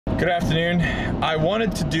Good afternoon. I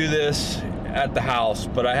wanted to do this at the house,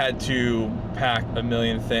 but I had to pack a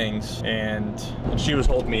million things and she was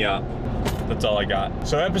holding me up. That's all I got.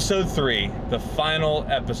 So episode 3, the final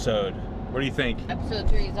episode. What do you think? Episode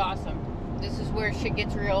 3 is awesome. This is where shit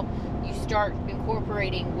gets real. You start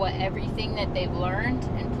incorporating everything that they've learned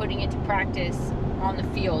and putting it to practice on the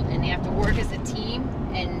field, and they have to work as a team,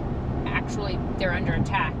 and actually they're under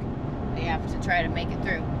attack. They have to try to make it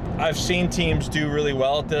through. I've seen teams do really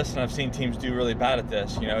well at this, and I've seen teams do really bad at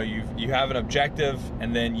this. You know, you have an objective,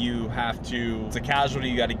 and then you have to. It's a casualty.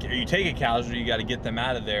 You take a casualty. You got to get them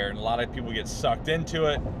out of there, and a lot of people get sucked into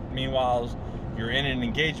it. Meanwhile, you're in an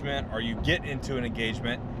engagement, or you get into an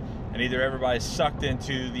engagement, and either everybody's sucked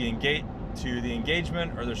into the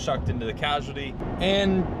engagement, or they're sucked into the casualty,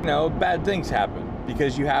 and you know, bad things happen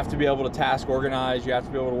because you have to be able to task organize. You have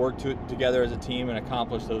to be able to work together as a team and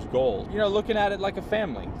accomplish those goals. You know, looking at it like a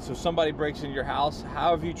family. So somebody breaks into your house.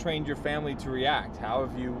 How have you trained your family to react? How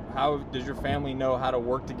does your family know how to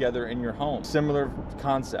work together in your home? Similar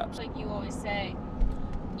concepts. Like you always say,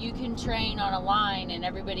 you can train on a line and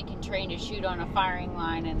everybody can train to shoot on a firing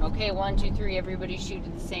line, and okay, 1, 2, 3, everybody shoot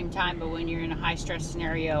at the same time, but when you're in a high stress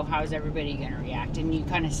scenario, how's everybody going to react? And you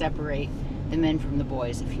kind of separate the men from the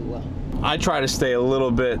boys, if you will. I try to stay a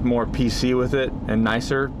little bit more PC with it and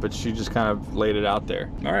nicer, but she just kind of laid it out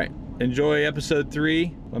there. All right, enjoy episode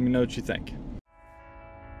 3. Let me know what you think.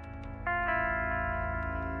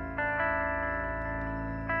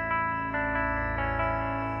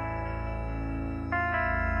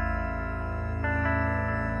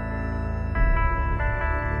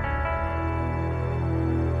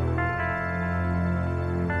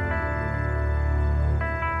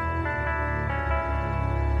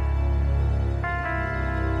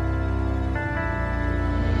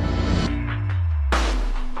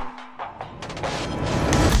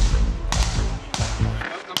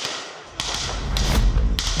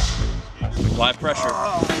 Live pressure.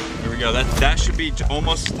 There we go. That should be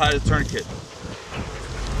almost as tight as a tourniquet.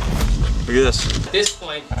 Look at this. At this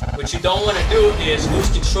point, what you don't want to do is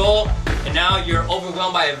lose control, and now you're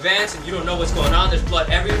overwhelmed by events and you don't know what's going on. There's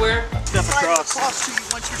blood everywhere. Step across to you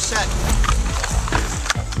once you're set.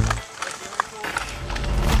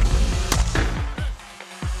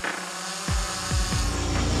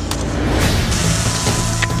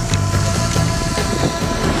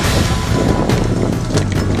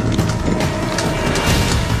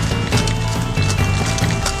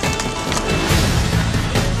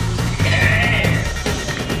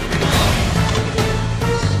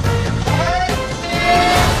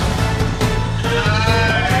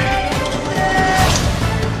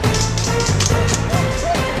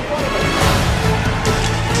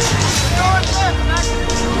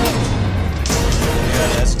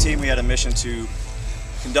 We had a mission to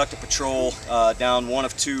conduct a patrol down one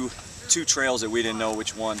of two trails that we didn't know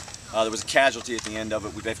which one. There was a casualty at the end of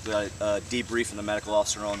it. We basically got a debrief from the medical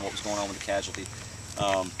officer on what was going on with the casualty.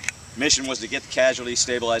 Mission was to get the casualty,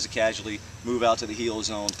 stabilize the casualty, move out to the heal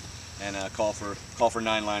zone, and call for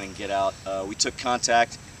 9-line and get out. We took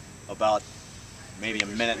contact about maybe a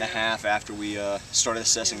minute and a half after we started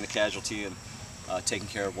assessing the casualty and taking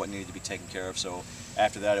care of what needed to be taken care of. So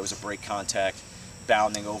after that, it was a break contact,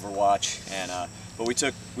 bounding overwatch, and but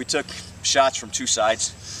we took shots from 2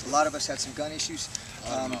 sides. A lot of us had some gun issues,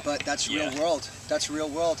 but that's real world. That's real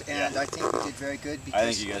world, and I think we did very good because I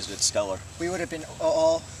think you guys did stellar. We would have been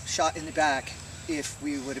all shot in the back if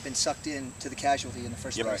we would have been sucked in to the casualty in the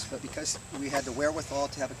first place. But because we had the wherewithal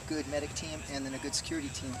to have a good medic team and then a good security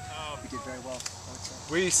team, we did very well, I would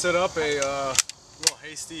say. We set up a little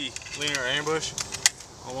hasty leaner ambush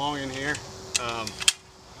along in here.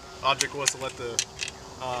 Object was to let the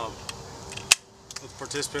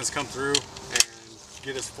participants come through and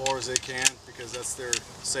get as far as they can, because that's their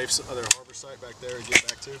their harbor site back there to get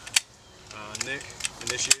back to. Nick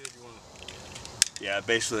initiated. You want to? Yeah,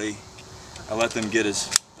 basically, I let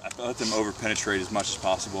them over penetrate as much as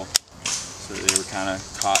possible, so they were kind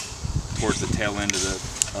of caught towards the tail end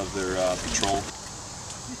of their patrol.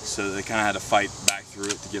 So they kind of had to fight back through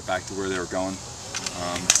it to get back to where they were going.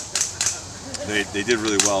 They did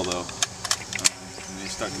really well though. And they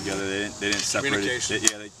stuck together. They didn't separate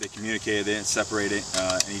it. They communicated. They didn't separate it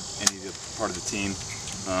any part of the team,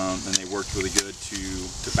 and they worked really good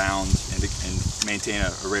to bound and maintain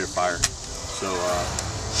a rate of fire. So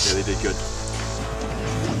yeah, they did good.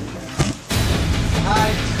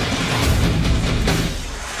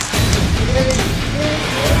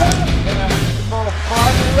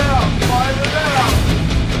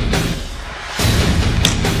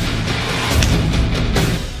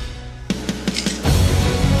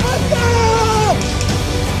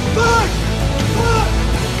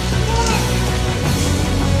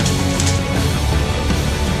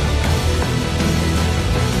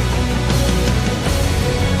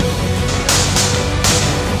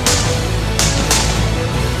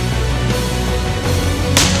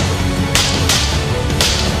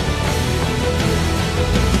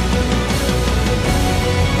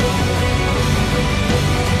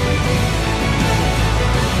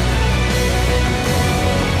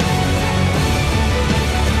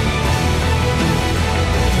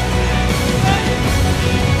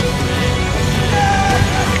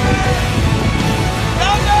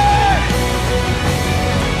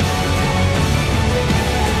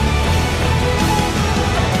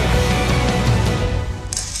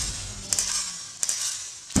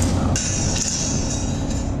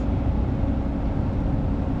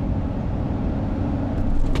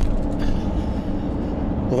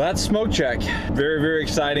 that's Smoke Check. Very, very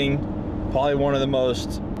exciting. Probably one of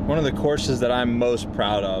the courses that I'm most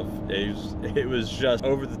proud of. It was just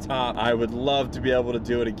over the top. I would love to be able to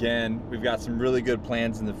do it again. We've got some really good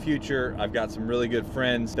plans in the future. I've got some really good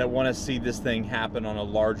friends that want to see this thing happen on a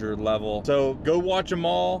larger level. So go watch them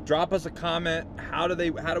all. Drop us a comment. How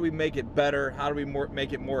do we make it better? How do we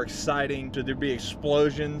make it more exciting? Should there be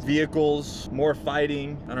explosions, vehicles, more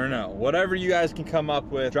fighting? I don't know. Whatever you guys can come up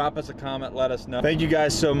with, drop us a comment, let us know. Thank you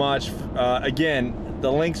guys so much. Again,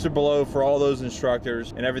 the links are below for all those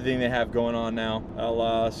instructors and everything they have going on now.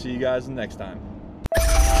 I'll see you guys next time.